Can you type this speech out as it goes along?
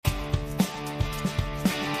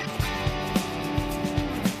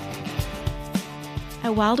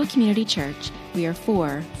At Wildwood Community Church, we are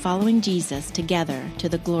for following Jesus together to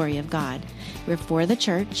the glory of God. We're for the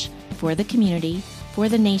church, for the community, for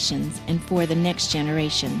the nations, and for the next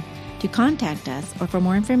generation. To contact us or for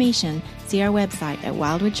more information, see our website at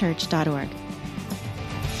wildwoodchurch.org.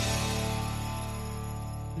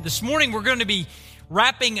 This morning we're going to be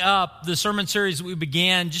wrapping up the sermon series that we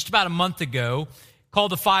began just about a month ago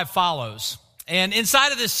called The Five Follows. And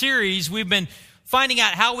inside of this series, we've been finding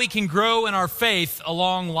out how we can grow in our faith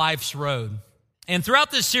along life's road. And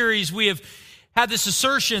throughout this series, we have had this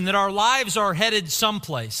assertion that our lives are headed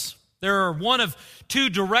someplace. There are one of two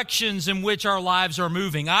directions in which our lives are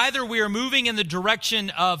moving. Either we are moving in the direction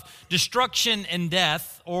of destruction and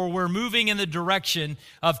death, or we're moving in the direction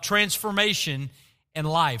of transformation and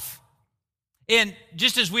life. And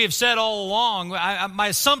just as we have said all along, my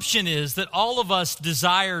assumption is that all of us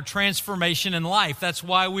desire transformation in life. That's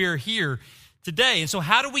why we are here today. And so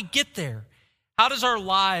how do we get there? How do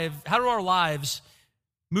our lives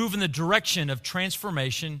move in the direction of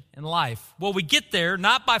transformation in life? Well, we get there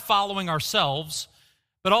not by following ourselves,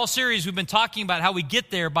 but all series we've been talking about how we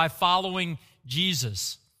get there by following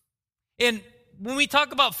Jesus. And when we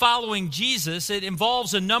talk about following Jesus, it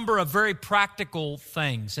involves a number of very practical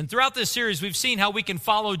things. And throughout this series, we've seen how we can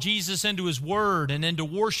follow Jesus into His Word and into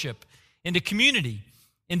worship, into community,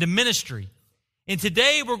 into ministry. And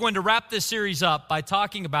today we're going to wrap this series up by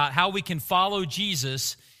talking about how we can follow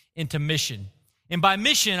Jesus into mission. And by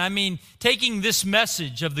mission, I mean taking this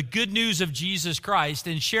message of the good news of Jesus Christ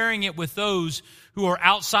and sharing it with those who are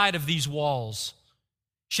outside of these walls,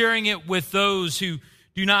 sharing it with those who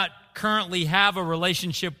do not currently have a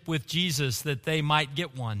relationship with Jesus, that they might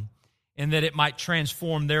get one and that it might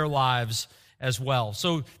transform their lives as well.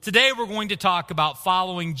 So today we're going to talk about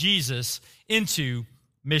following Jesus into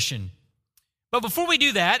mission. But before we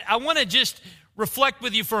do that, I want to just reflect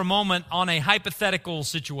with you for a moment on a hypothetical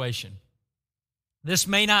situation. This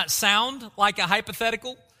may not sound like a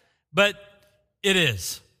hypothetical, but it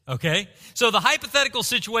is, okay? So the hypothetical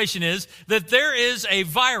situation is that there is a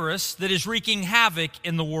virus that is wreaking havoc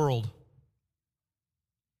in the world.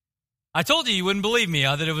 I told you wouldn't believe me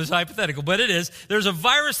that it was hypothetical, but it is. There's a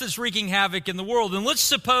virus that's wreaking havoc in the world, and let's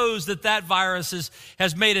suppose that virus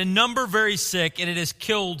has made a number very sick and it has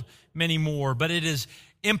killed many more, but it has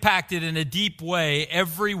impacted in a deep way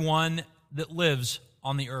everyone that lives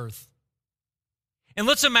on the earth. And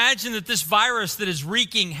let's imagine that this virus that is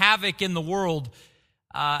wreaking havoc in the world,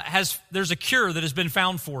 there's a cure that has been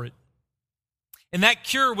found for it. And that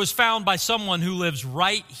cure was found by someone who lives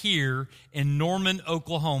right here in Norman,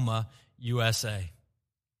 Oklahoma, USA.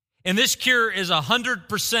 And this cure is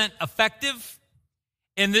 100% effective,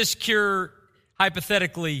 and this cure,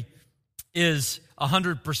 hypothetically, is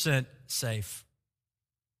 100% safe.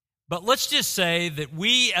 But let's just say that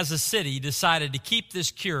we as a city decided to keep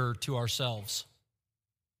this cure to ourselves.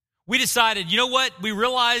 We decided, you know what? We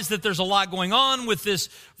realize that there's a lot going on with this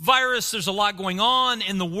virus. There's a lot going on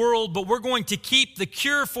in the world, but we're going to keep the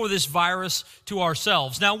cure for this virus to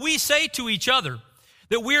ourselves. Now, we say to each other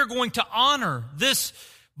that we are going to honor this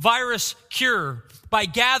virus cure by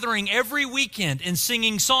gathering every weekend and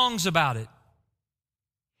singing songs about it.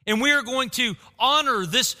 And we are going to honor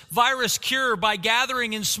this virus cure by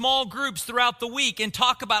gathering in small groups throughout the week and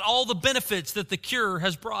talk about all the benefits that the cure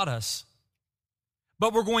has brought us.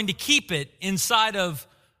 But we're going to keep it inside of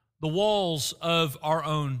the walls of our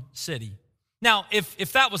own city. Now,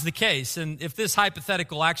 if that was the case, and if this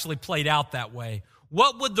hypothetical actually played out that way,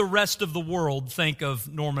 what would the rest of the world think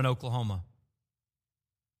of Norman, Oklahoma?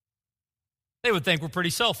 They would think we're pretty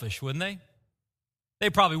selfish, wouldn't they? They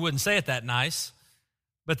probably wouldn't say it that nice,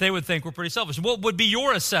 but they would think we're pretty selfish. What would be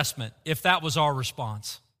your assessment if that was our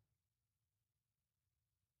response?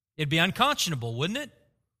 It'd be unconscionable, wouldn't it?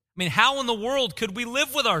 I mean, how in the world could we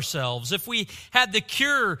live with ourselves if we had the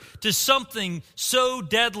cure to something so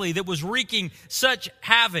deadly that was wreaking such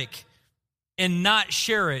havoc and not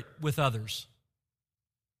share it with others?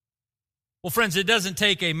 Well, friends, it doesn't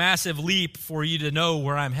take a massive leap for you to know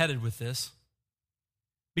where I'm headed with this,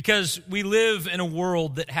 because we live in a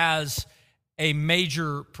world that has a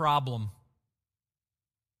major problem.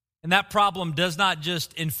 And that problem does not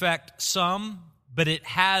just infect some, but it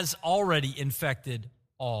has already infected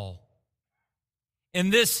all.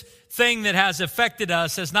 And this thing that has affected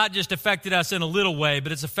us has not just affected us in a little way,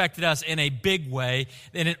 but it's affected us in a big way,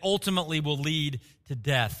 and it ultimately will lead to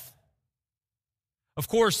death. Of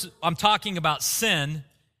course, I'm talking about sin,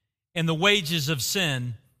 and the wages of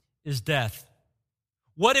sin is death.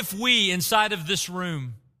 What if we, inside of this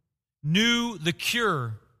room, knew the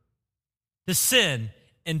cure to sin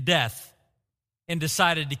and death and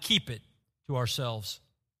decided to keep it to ourselves?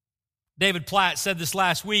 David Platt said this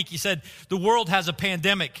last week. He said, the world has a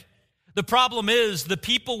pandemic. The problem is the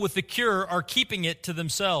people with the cure are keeping it to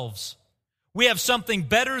themselves. We have something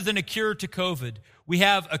better than a cure to COVID. We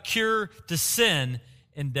have a cure to sin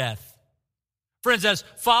and death. Friends, as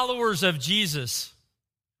followers of Jesus,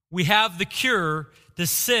 we have the cure to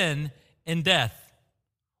sin and death.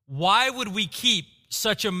 Why would we keep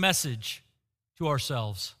such a message to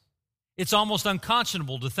ourselves? It's almost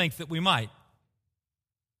unconscionable to think that we might.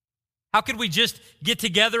 How could we just get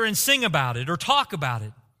together and sing about it or talk about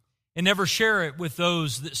it and never share it with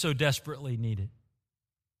those that so desperately need it?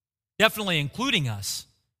 Definitely including us,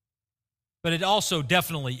 but it also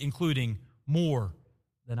definitely including more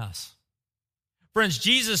than us. Friends,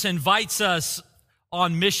 Jesus invites us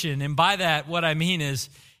on mission, and by that, what I mean is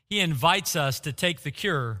he invites us to take the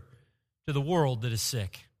cure to the world that is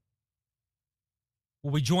sick.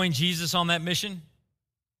 Will we join Jesus on that mission?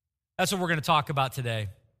 That's what we're going to talk about today.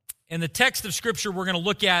 And the text of Scripture we're going to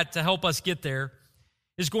look at to help us get there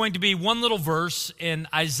is going to be one little verse in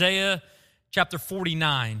Isaiah chapter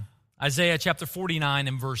 49. Isaiah chapter 49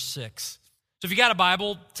 and verse 6. So if you got a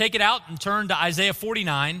Bible, take it out and turn to Isaiah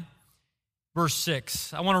 49, verse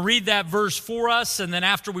 6. I want to read that verse for us, and then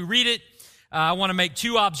after we read it, I want to make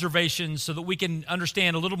two observations so that we can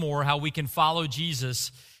understand a little more how we can follow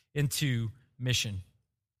Jesus into mission.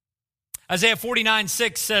 Isaiah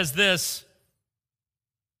 49:6 says this.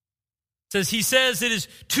 It says, he says, it is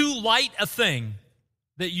too light a thing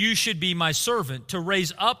that you should be my servant to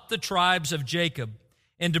raise up the tribes of Jacob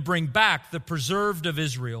and to bring back the preserved of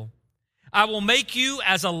Israel. I will make you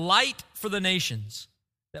as a light for the nations,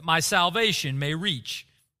 that my salvation may reach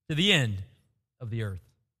to the end of the earth.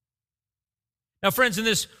 Now, friends, in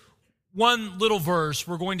this one little verse,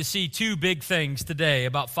 we're going to see two big things today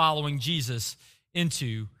about following Jesus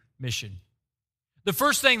into mission. The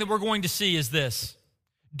first thing that we're going to see is this: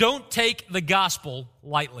 don't take the gospel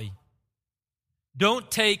lightly. Don't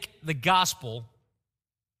take the gospel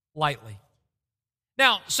lightly.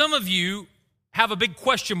 Now, some of you have a big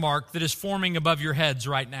question mark that is forming above your heads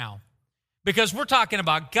right now, because we're talking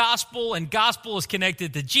about gospel, and gospel is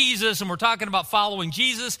connected to Jesus, and we're talking about following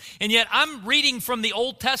Jesus, and yet I'm reading from the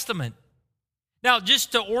Old Testament. Now,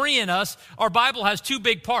 just to orient us, our Bible has two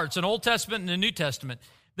big parts, an Old Testament and a New Testament.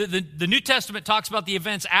 The New Testament talks about the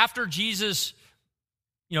events after Jesus'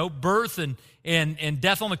 birth and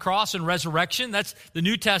death on the cross and resurrection. That's the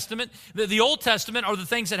New Testament. The Old Testament are the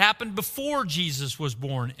things that happened before Jesus was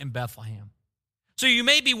born in Bethlehem. So you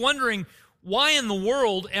may be wondering, why in the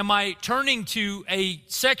world am I turning to a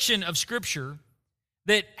section of Scripture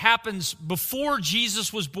that happens before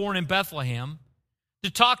Jesus was born in Bethlehem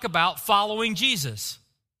to talk about following Jesus,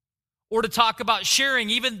 or to talk about sharing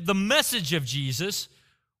even the message of Jesus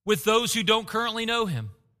with those who don't currently know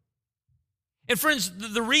him? And friends,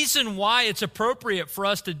 the reason why it's appropriate for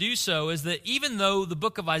us to do so is that even though the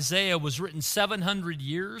book of Isaiah was written 700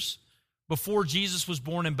 years before Jesus was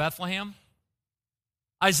born in Bethlehem,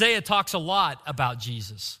 Isaiah talks a lot about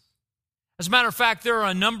Jesus. As a matter of fact, there are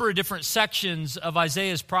a number of different sections of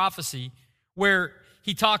Isaiah's prophecy where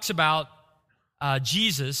he talks about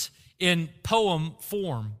Jesus in poem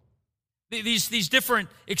form. These different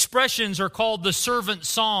expressions are called the servant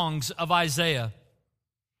songs of Isaiah.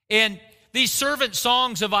 And these servant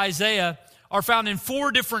songs of Isaiah are found in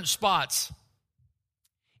 4 different spots.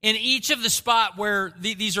 In each of the spot where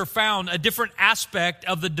these are found, a different aspect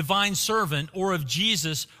of the divine servant or of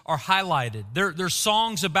Jesus are highlighted. They're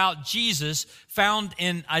songs about Jesus found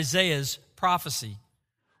in Isaiah's prophecy.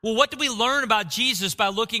 Well, what do we learn about Jesus by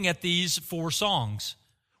looking at these 4 songs?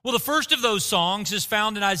 Well, the first of those songs is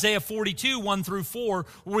found in Isaiah 42, 1 through 4,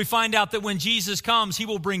 where we find out that when Jesus comes, he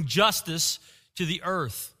will bring justice to the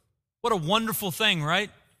earth. What a wonderful thing, right?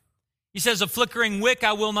 He says, a flickering wick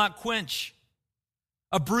I will not quench.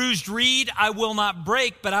 A bruised reed I will not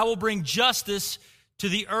break, but I will bring justice to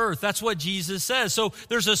the earth. That's what Jesus says. So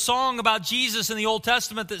there's a song about Jesus in the Old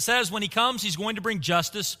Testament that says when he comes, he's going to bring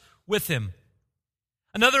justice with him.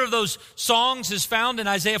 Another of those songs is found in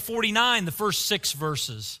Isaiah 49, the first 6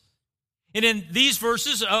 verses. And in these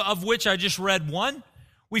verses, of which I just read one,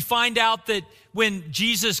 we find out that when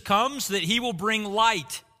Jesus comes, that he will bring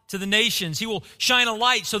light to the nations. He will shine a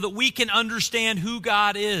light so that we can understand who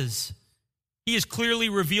God is. He is clearly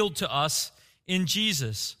revealed to us in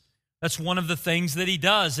Jesus. That's one of the things that he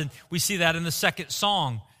does, and we see that in the second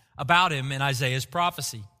song about him in Isaiah's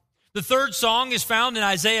prophecy. The third song is found in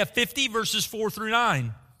Isaiah 50, verses 4 through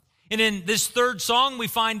 9. And in this third song, we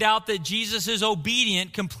find out that Jesus is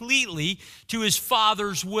obedient completely to his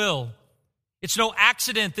Father's will. It's no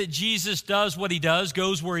accident that Jesus does what he does,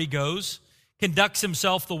 goes where he goes, conducts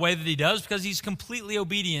himself the way that he does, because he's completely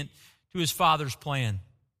obedient to his Father's plan.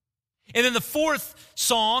 And then the fourth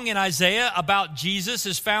song in Isaiah about Jesus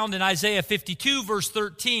is found in Isaiah 52, verse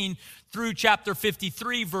 13, through chapter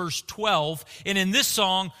 53, verse 12. And in this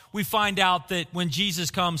song, we find out that when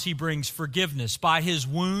Jesus comes, he brings forgiveness. By his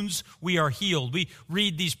wounds, we are healed. We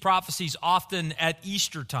read these prophecies often at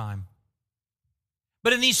Easter time.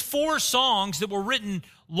 But in these four songs that were written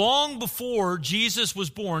long before Jesus was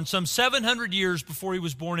born, some 700 years before he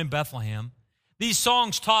was born in Bethlehem, these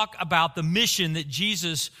songs talk about the mission that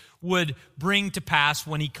Jesus would bring to pass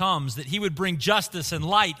when he comes, that he would bring justice and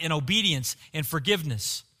light and obedience and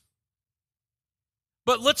forgiveness.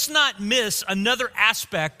 But let's not miss another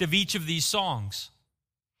aspect of each of these songs.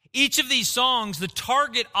 Each of these songs, the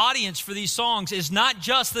target audience for these songs is not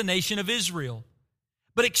just the nation of Israel,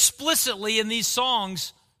 but explicitly in these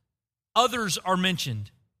songs, others are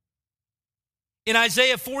mentioned. In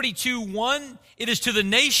Isaiah 42:1, it is to the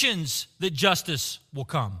nations that justice will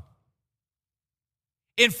come.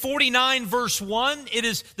 In 49 verse 1, it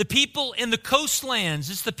is the people in the coastlands.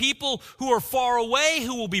 It's the people who are far away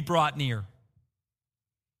who will be brought near.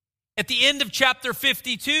 At the end of chapter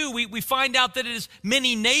 52, we find out that it is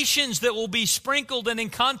many nations that will be sprinkled, and in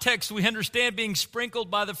context, we understand being sprinkled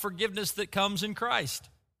by the forgiveness that comes in Christ.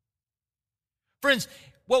 Friends,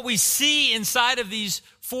 what we see inside of these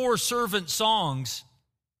four servant songs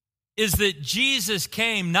is that Jesus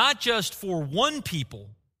came not just for one people,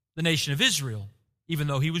 the nation of Israel, even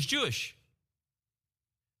though he was Jewish,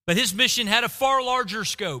 but his mission had a far larger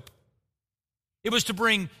scope. It was to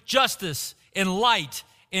bring justice and light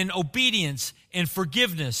and obedience and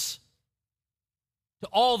forgiveness to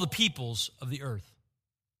all the peoples of the earth.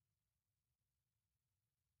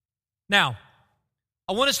 Now,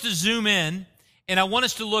 I want us to zoom in, and I want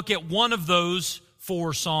us to look at one of those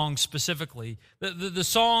four songs specifically, the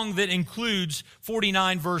song that includes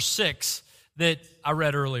 49 verse 6 that I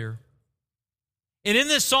read earlier. And in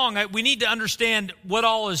this song, we need to understand what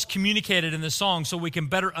all is communicated in this song so we can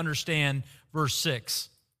better understand verse 6.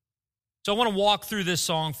 So I want to walk through this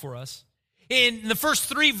song for us. In the first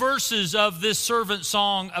three verses of this servant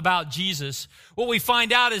song about Jesus, what we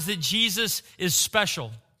find out is that Jesus is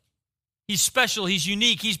special. He's special, he's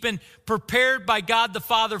unique. He's been prepared by God the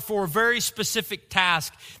Father for a very specific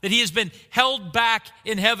task, that he has been held back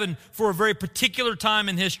in heaven for a very particular time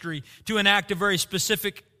in history to enact a very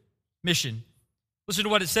specific mission. Listen to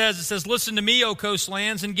what it says. It says, "Listen to me, O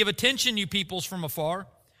coastlands, and give attention, you peoples from afar.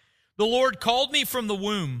 The Lord called me from the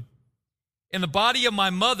womb. In the body of my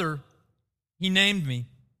mother, he named me.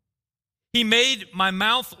 He made my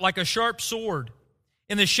mouth like a sharp sword.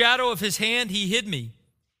 In the shadow of his hand, he hid me.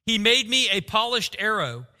 He made me a polished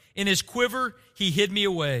arrow. In his quiver, he hid me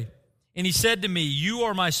away. And he said to me, you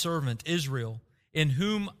are my servant, Israel, in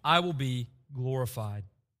whom I will be glorified."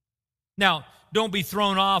 Now, don't be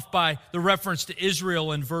thrown off by the reference to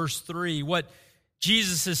Israel in verse 3. What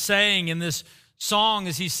Jesus is saying in this song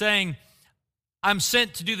is he's saying, I'm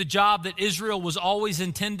sent to do the job that Israel was always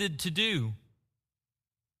intended to do.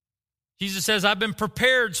 Jesus says, I've been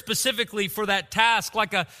prepared specifically for that task,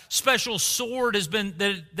 like a special sword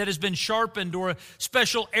that has been sharpened, or a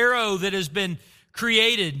special arrow that has been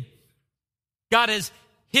created. God has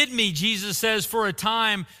hid me, Jesus says, for a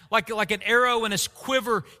time, like an arrow in a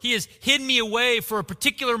quiver. He has hid me away for a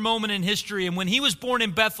particular moment in history. And when he was born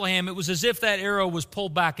in Bethlehem, it was as if that arrow was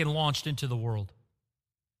pulled back and launched into the world.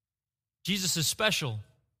 Jesus is special.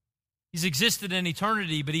 He's existed in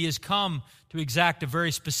eternity, but he has come to exact a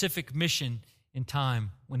very specific mission in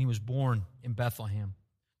time when he was born in Bethlehem.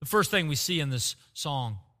 The first thing we see in this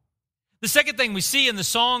song. The second thing we see in the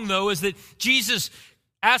song, though, is that Jesus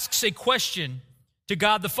asks a question to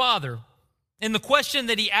God the Father. And the question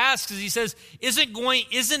that he asks is, he says,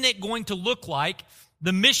 isn't it going to look like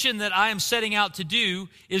the mission that I am setting out to do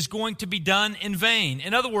is going to be done in vain?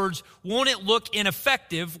 In other words, won't it look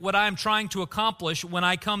ineffective what I am trying to accomplish when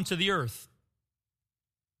I come to the earth?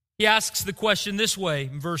 He asks the question this way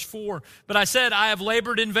in verse 4. But I said, I have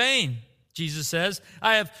labored in vain, Jesus says.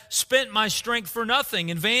 I have spent my strength for nothing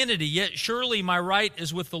in vanity, yet surely my right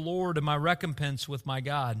is with the Lord and my recompense with my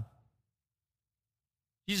God.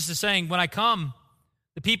 Jesus is saying, when I come,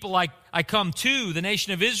 the people I come to, the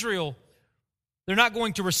nation of Israel, they're not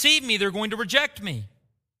going to receive me, they're going to reject me.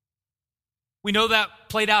 We know that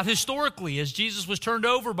played out historically as Jesus was turned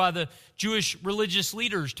over by the Jewish religious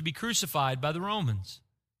leaders to be crucified by the Romans.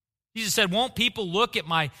 Jesus said, won't people look at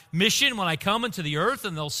my mission when I come into the earth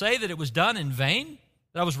and they'll say that it was done in vain,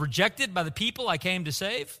 that I was rejected by the people I came to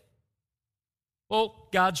save? Well,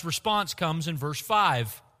 God's response comes in verse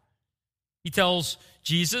 5. He tells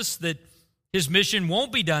Jesus that his mission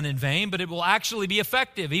won't be done in vain, but it will actually be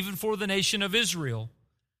effective, even for the nation of Israel.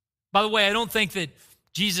 By the way, I don't think that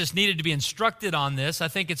Jesus needed to be instructed on this. I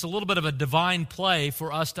think it's a little bit of a divine play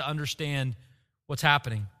for us to understand what's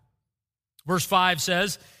happening. Verse 5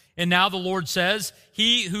 says, "And now the Lord says,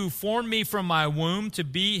 He who formed me from my womb to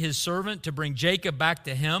be his servant, to bring Jacob back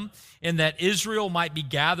to him, and that Israel might be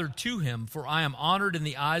gathered to him. For I am honored in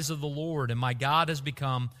the eyes of the Lord, and my God has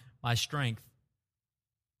become my strength."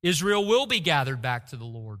 Israel will be gathered back to the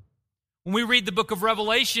Lord. When we read the book of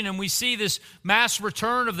Revelation and we see this mass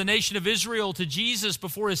return of the nation of Israel to Jesus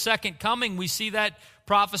before his second coming, we see that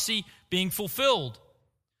prophecy being fulfilled.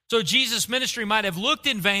 So Jesus' ministry might have looked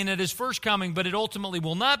in vain at his first coming, but it ultimately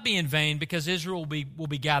will not be in vain because Israel will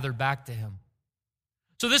be gathered back to him.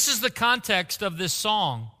 So this is the context of this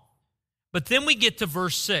song. But then we get to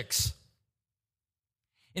verse 6.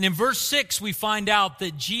 And in verse 6, we find out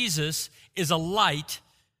that Jesus is a light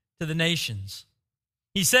to the nations.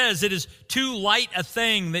 He says, "It is too light a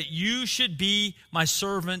thing that you should be my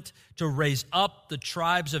servant to raise up the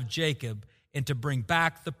tribes of Jacob and to bring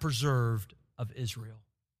back the preserved of Israel."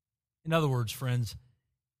 In other words, friends,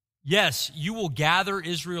 yes, you will gather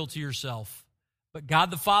Israel to yourself, but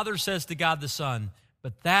God the Father says to God the Son,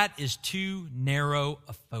 but that is too narrow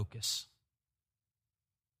a focus.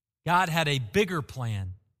 God had a bigger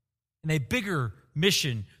plan and a bigger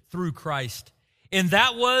mission through Christ. And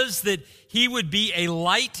that was that he would be a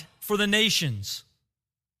light for the nations,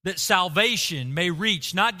 that salvation may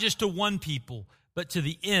reach not just to one people, but to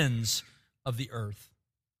the ends of the earth.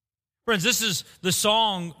 Friends, this is the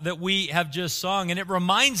song that we have just sung, and it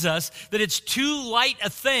reminds us that it's too light a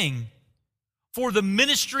thing for the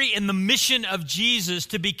ministry and the mission of Jesus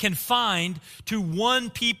to be confined to one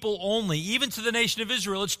people only, even to the nation of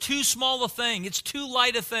Israel. It's too small a thing, it's too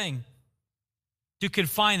light a thing to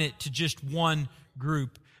confine it to just one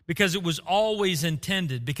group, because it was always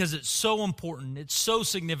intended, because it's so important, it's so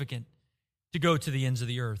significant to go to the ends of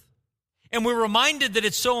the earth. And we're reminded that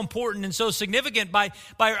it's so important and so significant by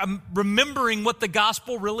remembering what the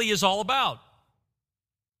gospel really is all about.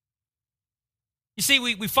 You see,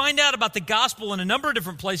 we find out about the gospel in a number of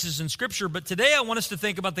different places in Scripture, but today I want us to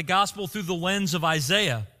think about the gospel through the lens of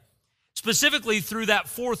Isaiah, specifically through that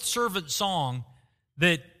fourth servant song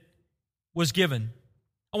that was given.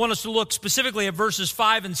 I want us to look specifically at verses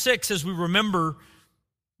 5 and 6 as we remember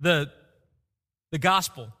the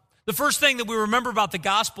gospel. The first thing that we remember about the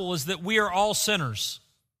gospel is that we are all sinners.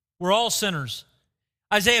 We're all sinners.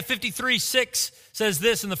 Isaiah 53:6 says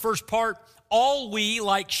this in the first part, "All we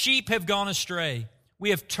like sheep have gone astray.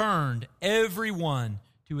 We have turned every one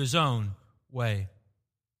to his own way."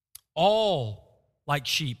 All like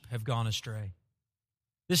sheep have gone astray.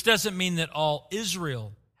 This doesn't mean that all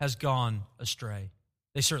Israel has gone astray.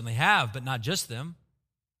 They certainly have, but not just them.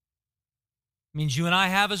 It means you and I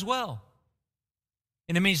have as well.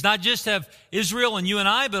 And it means not just have Israel and you and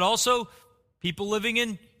I, but also people living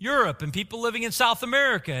in Europe and people living in South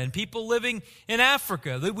America and people living in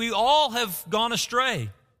Africa. We all have gone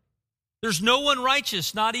astray. There's no one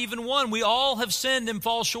righteous, not even one. We all have sinned and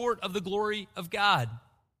fall short of the glory of God,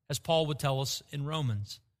 as Paul would tell us in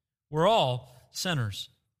Romans. We're all sinners.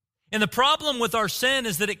 And the problem with our sin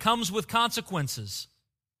is that it comes with consequences.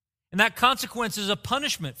 And that consequence is a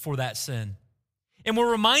punishment for that sin. And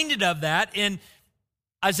we're reminded of that in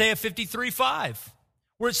Isaiah 53:5,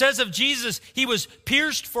 where it says of Jesus, "He was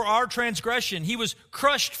pierced for our transgression. He was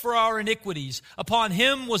crushed for our iniquities. Upon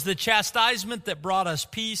him was the chastisement that brought us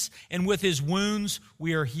peace, and with his wounds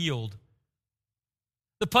we are healed."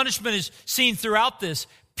 The punishment is seen throughout this: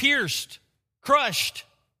 pierced, crushed,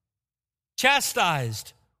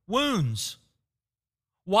 chastised, wounds.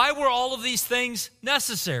 Why were all of these things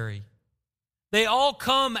necessary? They all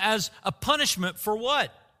come as a punishment for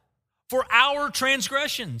what? For our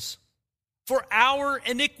transgressions, for our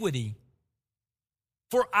iniquity,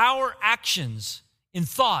 for our actions in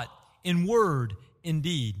thought, in word, in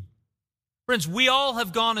deed. Friends, we all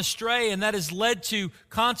have gone astray, and that has led to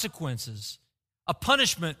consequences, a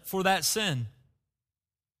punishment for that sin.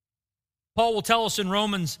 Paul will tell us in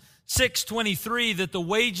Romans 6:23 that the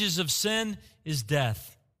wages of sin is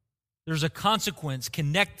death. There's a consequence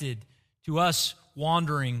connected to us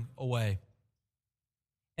wandering away.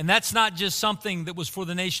 And that's not just something that was for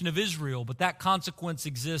the nation of Israel, but that consequence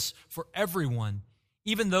exists for everyone,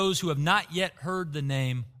 even those who have not yet heard the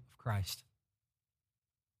name of Christ.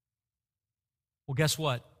 Well, guess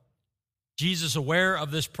what? Jesus, aware of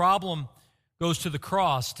this problem, goes to the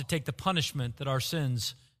cross to take the punishment that our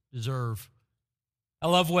sins deserve. I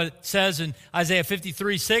love what it says in Isaiah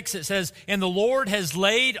 53:6. It says, "And the Lord has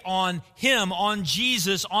laid on him," on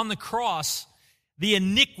Jesus, on the cross, "the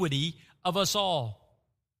iniquity of us all."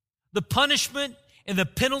 The punishment and the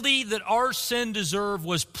penalty that our sin deserved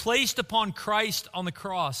was placed upon Christ on the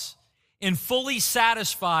cross and fully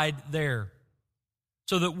satisfied there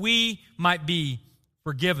so that we might be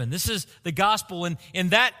forgiven. This is the gospel,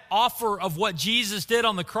 and that offer of what Jesus did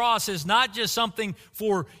on the cross is not just something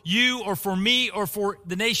for you or for me or for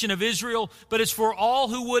the nation of Israel, but it's for all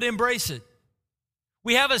who would embrace it.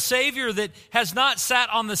 We have a Savior that has not sat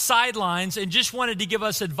on the sidelines and just wanted to give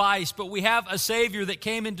us advice, but we have a Savior that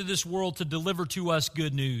came into this world to deliver to us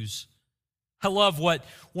good news. I love what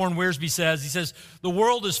Warren Wiersbe says. He says, the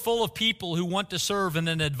world is full of people who want to serve in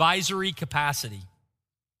an advisory capacity.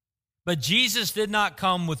 But Jesus did not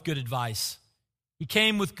come with good advice. He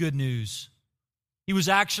came with good news. He was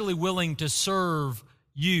actually willing to serve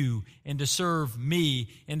you and to serve me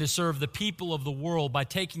and to serve the people of the world by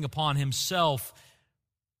taking upon himself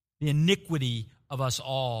the iniquity of us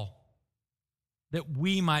all, that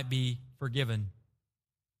we might be forgiven.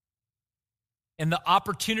 And the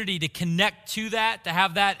opportunity to connect to that, to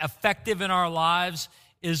have that effective in our lives,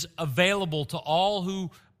 is available to all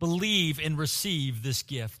who believe and receive this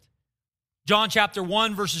gift. John chapter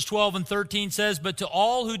 1, verses 12 and 13 says, but to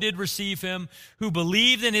all who did receive him, who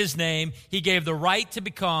believed in his name, he gave the right to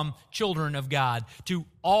become children of God. To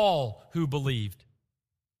all who believed.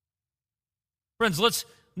 Friends, let's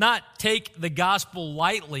not take the gospel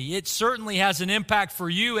lightly. It certainly has an impact for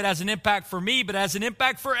you. It has an impact for me, but it has an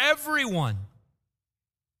impact for everyone.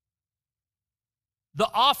 The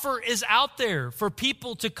offer is out there for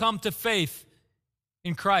people to come to faith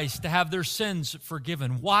in Christ, to have their sins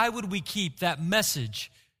forgiven. Why would we keep that message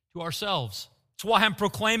to ourselves? That's why I'm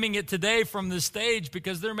proclaiming it today from this stage,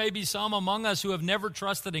 because there may be some among us who have never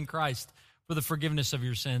trusted in Christ for the forgiveness of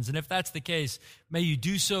your sins. And if that's the case, may you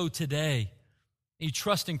do so today. You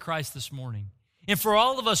trust in Christ this morning. And for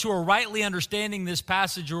all of us who are rightly understanding this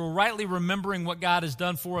passage or rightly remembering what God has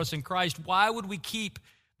done for us in Christ, why would we keep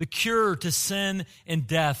the cure to sin and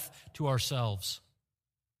death to ourselves?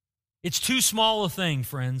 It's too small a thing,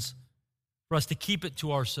 friends, for us to keep it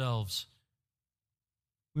to ourselves.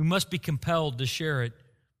 We must be compelled to share it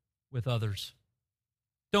with others.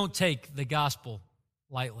 Don't take the gospel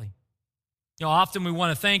lightly. You know, often we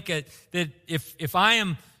want to think that if I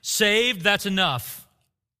am saved, that's enough.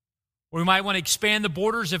 Or we might want to expand the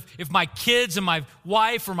borders. If my kids and my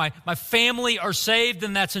wife or my family are saved,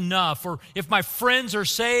 then that's enough. Or if my friends are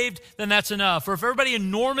saved, then that's enough. Or if everybody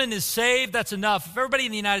in Norman is saved, that's enough. If everybody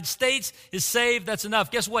in the United States is saved, that's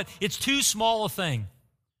enough. Guess what? It's too small a thing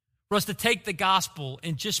for us to take the gospel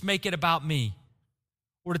and just make it about me.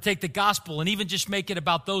 Or to take the gospel and even just make it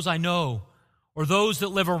about those I know, or those that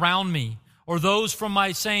live around me, or those from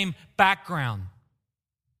my same background.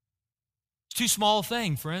 It's too small a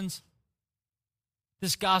thing, friends.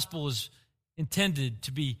 This gospel is intended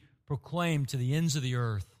to be proclaimed to the ends of the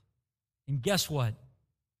earth. And guess what?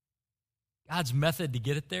 God's method to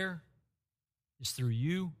get it there is through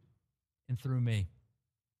you and through me.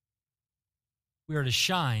 We are to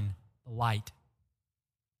shine the light.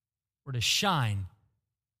 We're to shine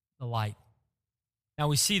the light. Now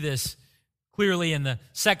we see this clearly in the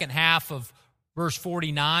second half of verse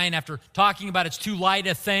 49, after talking about it's too light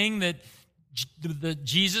a thing that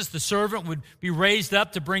Jesus, the servant, would be raised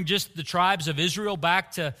up to bring just the tribes of Israel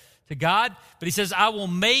back to God. But he says, I will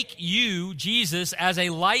make you, Jesus, as a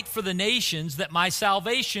light for the nations, that my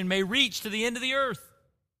salvation may reach to the end of the earth.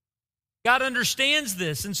 God understands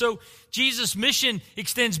this. And so Jesus' mission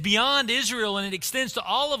extends beyond Israel, and it extends to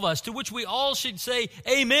all of us, to which we all should say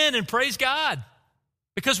amen and praise God.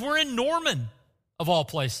 Because we're in Norman, of all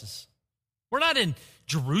places. We're not in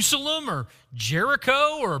Jerusalem or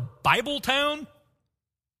Jericho or Bibletown.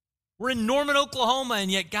 We're in Norman, Oklahoma,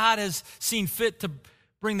 and yet God has seen fit to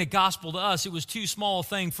bring the gospel to us. It was too small a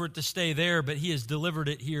thing for it to stay there, but he has delivered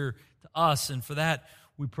it here to us, and for that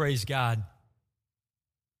we praise God.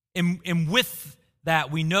 And with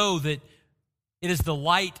that, we know that it is the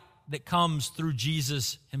light that comes through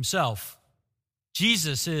Jesus himself.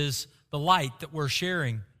 Jesus is the light that we're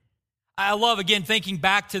sharing. I love, again, thinking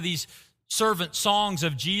back to these servant songs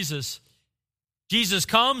of Jesus. Jesus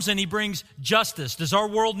comes and he brings justice. Does our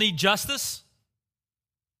world need justice?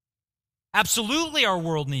 Absolutely, our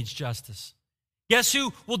world needs justice. Guess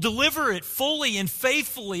who will deliver it fully and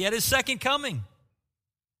faithfully at his second coming?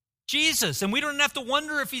 Jesus. And we don't have to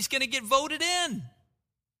wonder if he's going to get voted in.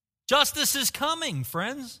 Justice is coming,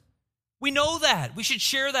 friends. We know that. We should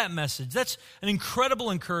share that message. That's an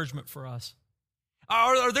incredible encouragement for us.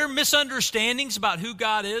 Are there misunderstandings about who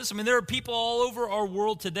God is? I mean, there are people all over our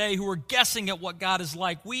world today who are guessing at what God is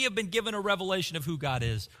like. We have been given a revelation of who God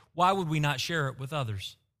is. Why would we not share it with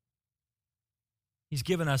others? He's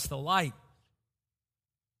given us the light.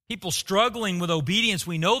 people struggling with obedience,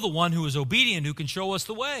 we know the one who is obedient who can show us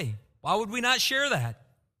the way. Why would we not share that?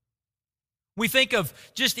 We think of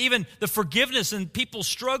just even the forgiveness and people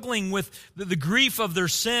struggling with the grief of their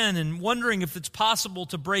sin and wondering if it's possible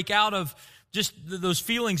to break out of just those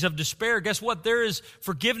feelings of despair. Guess what? There is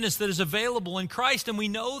forgiveness that is available in Christ, and we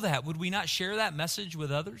know that. Would we not share that message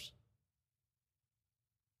with others?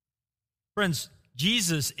 Friends,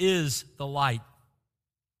 Jesus is the light.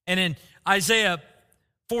 And in Isaiah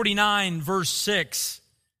 49, verse 6,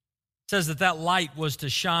 it says that light was to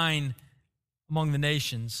shine among the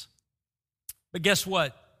nations. But guess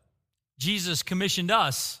what? Jesus commissioned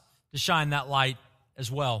us to shine that light as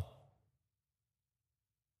well.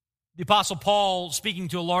 The Apostle Paul, speaking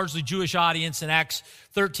to a largely Jewish audience in Acts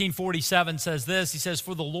 13:47, says this. He says,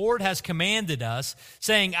 "For the Lord has commanded us,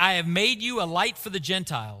 saying, I have made you a light for the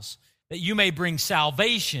Gentiles, that you may bring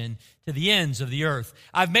salvation to the ends of the earth."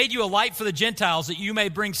 I've made you a light for the Gentiles, that you may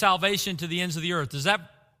bring salvation to the ends of the earth. Does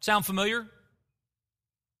that sound familiar?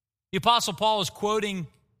 The Apostle Paul is quoting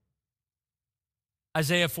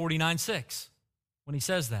Isaiah 49:6 when he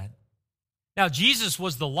says that. Now, Jesus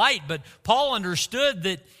was the light, but Paul understood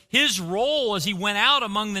that his role as he went out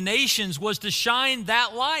among the nations was to shine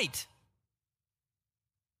that light.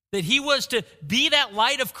 That he was to be that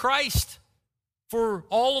light of Christ for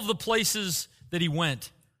all of the places that he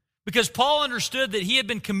went. Because Paul understood that he had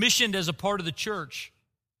been commissioned as a part of the church.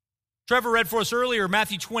 Trevor read for us earlier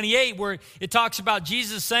Matthew 28, where it talks about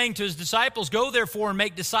Jesus saying to his disciples, "Go therefore and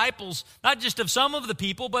make disciples, not just of some of the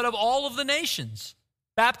people, but of all of the nations,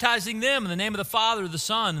 baptizing them in the name of the Father, the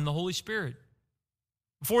Son, and the Holy Spirit."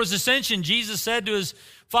 Before his ascension, Jesus said to his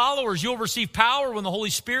followers, "You'll receive power when the Holy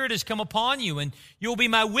Spirit has come upon you, and you'll be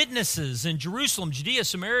my witnesses in Jerusalem, Judea,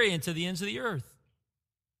 Samaria, and to the ends of the earth."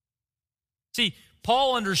 See,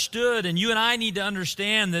 Paul understood, and you and I need to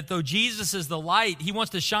understand, that though Jesus is the light, he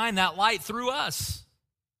wants to shine that light through us.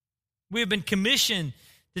 We have been commissioned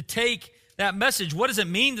to take that message. What does it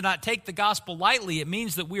mean to not take the gospel lightly? It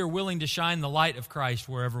means that we are willing to shine the light of Christ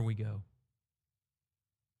wherever we go.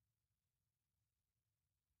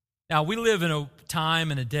 Now, we live in a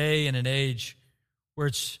time and a day and an age where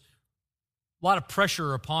it's a lot of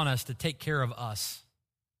pressure upon us to take care of us,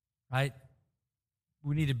 right?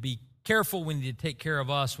 We need to be careful. We need to take care of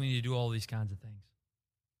us. We need to do all these kinds of things.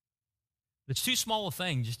 But it's too small a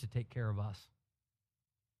thing just to take care of us.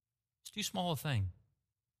 It's too small a thing.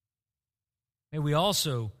 May we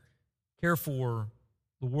also care for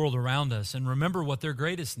the world around us and remember what their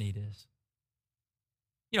greatest need is.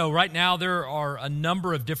 You know, right now there are a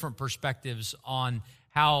number of different perspectives on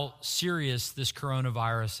how serious this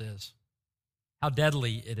coronavirus is, how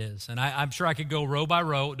deadly it is. And I'm sure I could go row by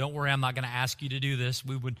row. Don't worry, I'm not going to ask you to do this.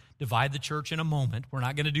 We would divide the church in a moment. We're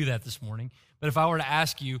not going to do that this morning. But if I were to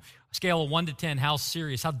ask you, a scale of 1 to 10, how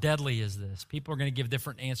serious, how deadly is this? People are going to give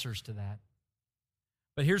different answers to that.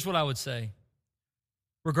 But here's what I would say.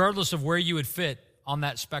 Regardless of where you would fit on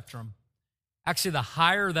that spectrum, actually the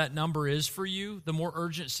higher that number is for you, the more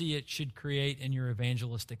urgency it should create in your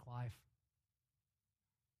evangelistic life.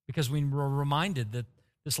 Because we were reminded that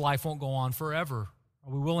this life won't go on forever.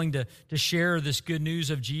 Are we willing to share this good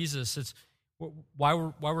news of Jesus? It's why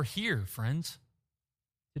we're here, friends,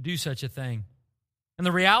 to do such a thing. And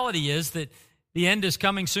the reality is that the end is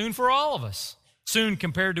coming soon for all of us, soon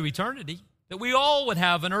compared to eternity, that we all would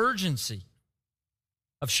have an urgency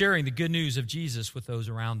of sharing the good news of Jesus with those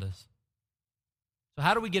around us. So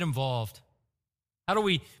how do we get involved? How do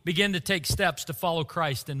we begin to take steps to follow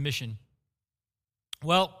Christ in mission?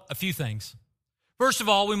 Well, a few things. First of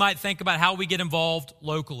all, we might think about how we get involved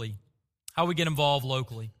locally. How we get involved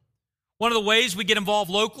locally. One of the ways we get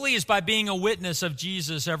involved locally is by being a witness of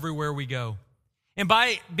Jesus everywhere we go. And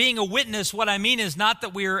by being a witness, what I mean is not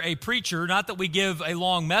that we're a preacher, not that we give a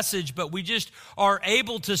long message, but we just are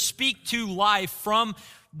able to speak to life from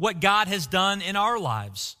what God has done in our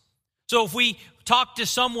lives. So if we talk to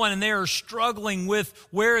someone and they are struggling with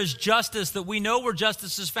where is justice, that we know where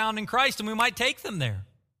justice is found in Christ, and we might take them there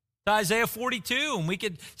to Isaiah 42, and we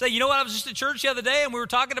could say, you know what, I was just at church the other day, and we were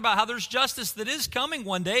talking about how there's justice that is coming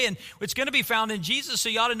one day, and it's going to be found in Jesus, so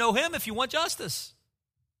you ought to know him if you want justice.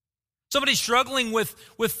 Somebody struggling with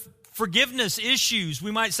forgiveness issues,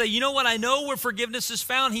 we might say, you know what, I know where forgiveness is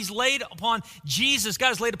found. He's laid upon Jesus. God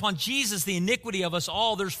has laid upon Jesus the iniquity of us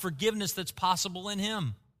all. There's forgiveness that's possible in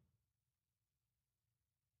him.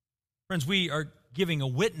 Friends, we are giving a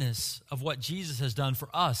witness of what Jesus has done for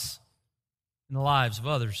us in the lives of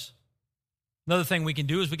others. Another thing we can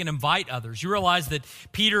do is we can invite others. You realize that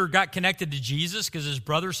Peter got connected to Jesus because his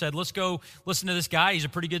brother said, let's go listen to this guy. He's a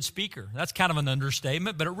pretty good speaker. That's kind of an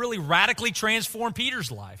understatement, but it really radically transformed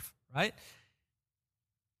Peter's life, right?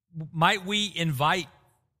 might we invite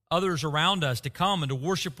others around us to come and to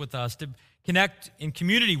worship with us, to connect in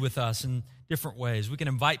community with us in different ways? We can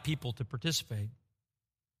invite people to participate.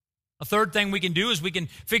 A third thing we can do is we can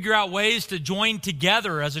figure out ways to join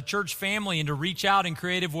together as a church family and to reach out in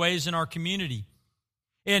creative ways in our community.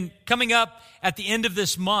 And coming up at the end of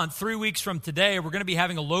this month, 3 weeks from today, we're going to be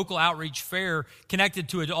having a local outreach fair connected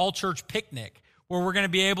to an all-church picnic, where we're going to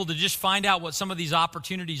be able to just find out what some of these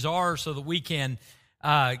opportunities are so that we can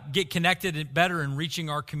get connected better in reaching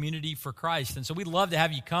our community for Christ. And so we'd love to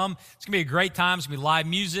have you come. It's going to be a great time. It's going to be live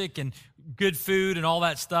music and good food and all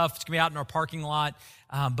that stuff. It's going to be out in our parking lot.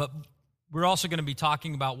 But we're also going to be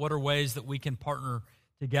talking about what are ways that we can partner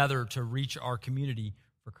together to reach our community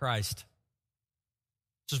for Christ.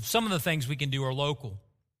 So some of the things we can do are local.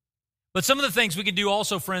 But some of the things we can do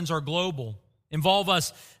also, friends, are global. Involve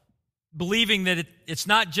us believing that it's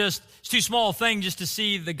not just, it's too small a thing just to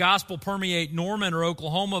see the gospel permeate Norman or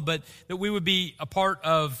Oklahoma, but that we would be a part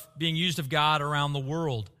of being used of God around the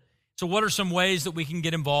world. So what are some ways that we can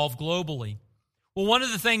get involved globally? Well, one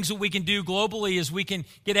of the things that we can do globally is we can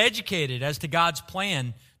get educated as to God's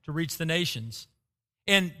plan to reach the nations.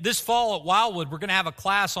 And this fall at Wildwood, we're going to have a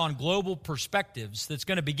class on global perspectives that's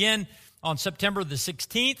going to begin on September the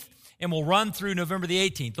 16th and will run through November the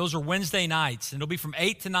 18th. Those are Wednesday nights, and it'll be from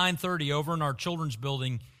 8 to 9:30 over in our children's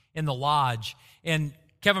building in the lodge. And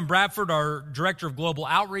Kevin Bradford, our Director of Global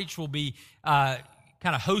Outreach, will be kind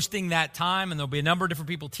of hosting that time, and there'll be a number of different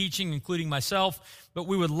people teaching, including myself. But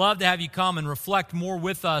we would love to have you come and reflect more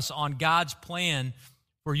with us on God's plan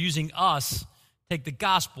for using us to take the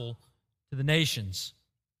gospel to the nations.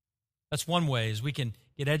 That's one way, is we can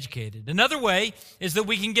get educated. Another way is that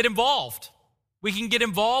we can get involved. We can get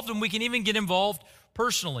involved, and we can even get involved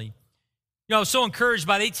personally. You know, I was so encouraged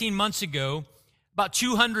about 18 months ago, about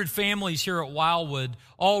 200 families here at Wildwood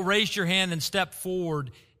all raised your hand and stepped forward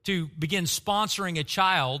to begin sponsoring a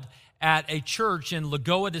child at a church in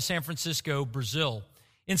Lagoa de San Francisco, Brazil.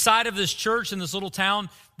 Inside of this church in this little town,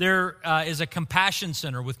 there is a compassion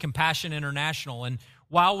center with Compassion International, and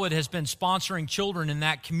Wildwood has been sponsoring children in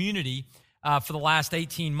that community for the last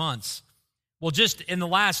 18 months. Well, just in the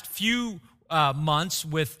last few months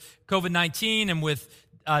with COVID-19 and with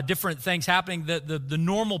different things happening, the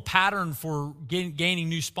normal pattern for gaining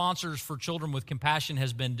new sponsors for children with compassion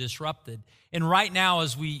has been disrupted. And right now,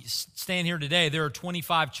 as we stand here today, there are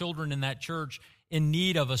 25 children in that church in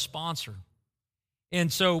need of a sponsor.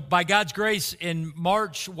 And so by God's grace, in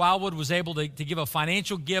March, Wildwood was able to give a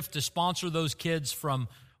financial gift to sponsor those kids from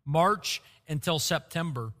March until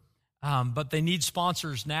September. But they need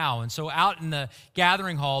sponsors now. And so out in the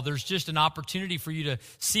gathering hall, there's just an opportunity for you to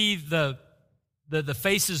see the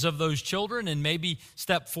faces of those children and maybe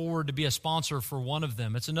step forward to be a sponsor for one of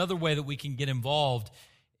them. It's another way that we can get involved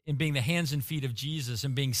in being the hands and feet of Jesus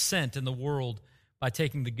and being sent in the world by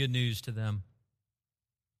taking the good news to them.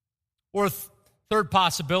 Or third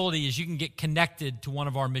possibility is you can get connected to one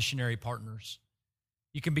of our missionary partners.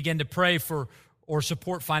 You can begin to pray for or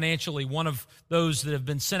support financially one of those that have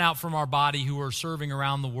been sent out from our body who are serving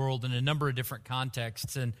around the world in a number of different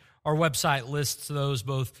contexts. And our website lists those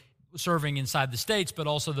both serving inside the States, but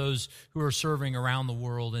also those who are serving around the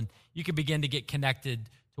world. And you can begin to get connected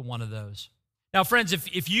to one of those. Now, friends,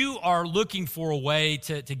 if you are looking for a way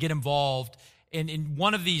to get involved in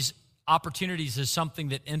one of these opportunities is something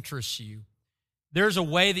that interests you, there's a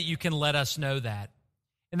way that you can let us know that.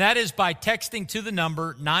 And that is by texting to the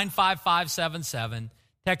number 95577,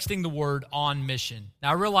 texting the word "on mission."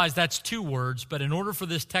 Now, I realize that's 2 words, but in order for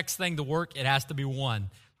this text thing to work, it has to be 1.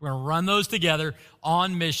 We're going to run those together,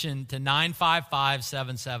 "on mission" to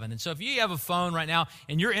 95577. And so if you have a phone right now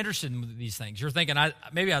and you're interested in these things, you're thinking,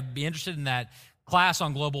 maybe I'd be interested in that class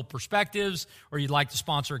on global perspectives, or you'd like to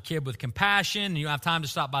sponsor a kid with compassion, and you don't have time to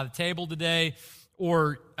stop by the table today,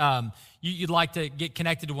 or you'd like to get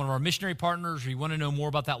connected to one of our missionary partners, or you want to know more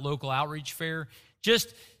about that local outreach fair,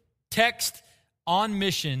 just text "on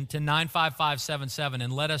mission" to 95577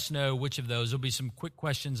 and let us know which of those. There'll be some quick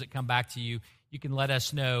questions that come back to you. You can let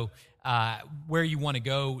us know where you want to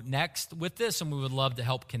go next with this, and we would love to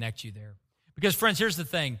help connect you there. Because, friends, here's the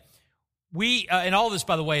thing. We, and all this,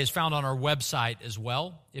 by the way, is found on our website as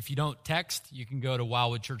well. If you don't text, you can go to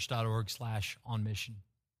wildwoodchurch.org/onmission.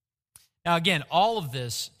 Now, again, all of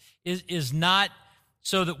this is not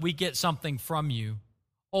so that we get something from you.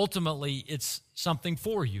 Ultimately, it's something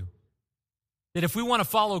for you. That if we want to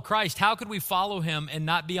follow Christ, how could we follow him and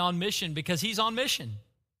not be on mission? Because he's on mission.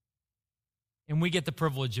 And we get the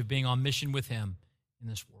privilege of being on mission with him in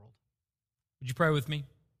this world. Would you pray with me?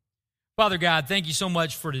 Father God, thank you so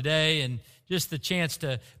much for today and just the chance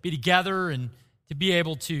to be together and to be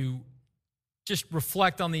able to just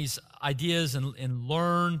reflect on these ideas and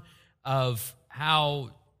learn of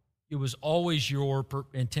how it was always your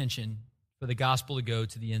intention for the gospel to go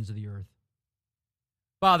to the ends of the earth.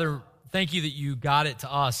 Father, thank you that you got it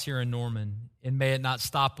to us here in Norman, and may it not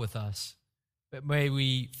stop with us, but may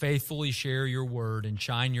we faithfully share your word and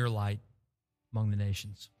shine your light among the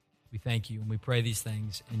nations. We thank you, and we pray these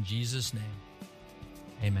things in Jesus' name.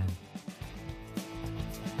 Amen.